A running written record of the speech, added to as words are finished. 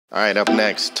Alright, up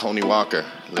next, Tony Walker,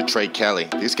 Trekelly.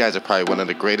 These guys are probably one of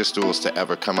the greatest duos to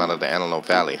ever come out of the Antelope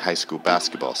Valley high school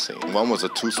basketball scene. One was a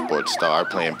two-sport star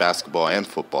playing basketball and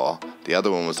football. The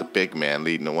other one was a big man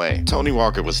leading the way. Tony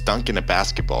Walker was dunking a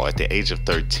basketball at the age of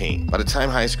 13. By the time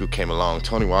high school came along,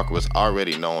 Tony Walker was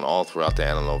already known all throughout the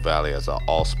Antelope Valley as an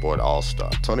all-sport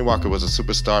all-star. Tony Walker was a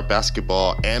superstar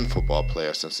basketball and football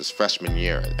player since his freshman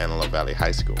year at Antelope Valley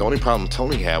High School. The only problem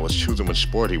Tony had was choosing which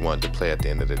sport he wanted to play at the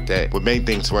end of the day. What made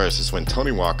things worse is when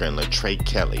Tony Walker and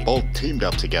Trekelly both teamed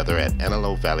up together at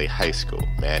Antelope Valley High School.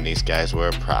 Man, these guys were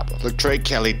a problem.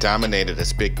 Trekelly dominated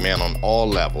as big man on all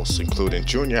levels, including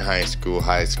junior high school,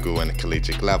 and the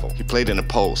collegiate level. He played in the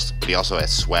post, but he also had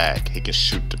swag. He could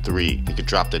shoot the three, he could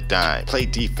drop the dime, play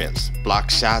defense, block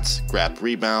shots, grab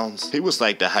rebounds. He was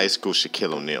like the high school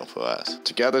Shaquille O'Neal for us.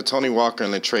 Together, Tony Walker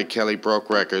and Trekelly broke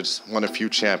records, won a few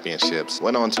championships,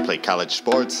 went on to play college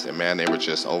sports, and man, they were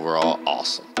just overall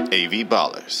awesome. AV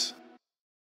Ballers.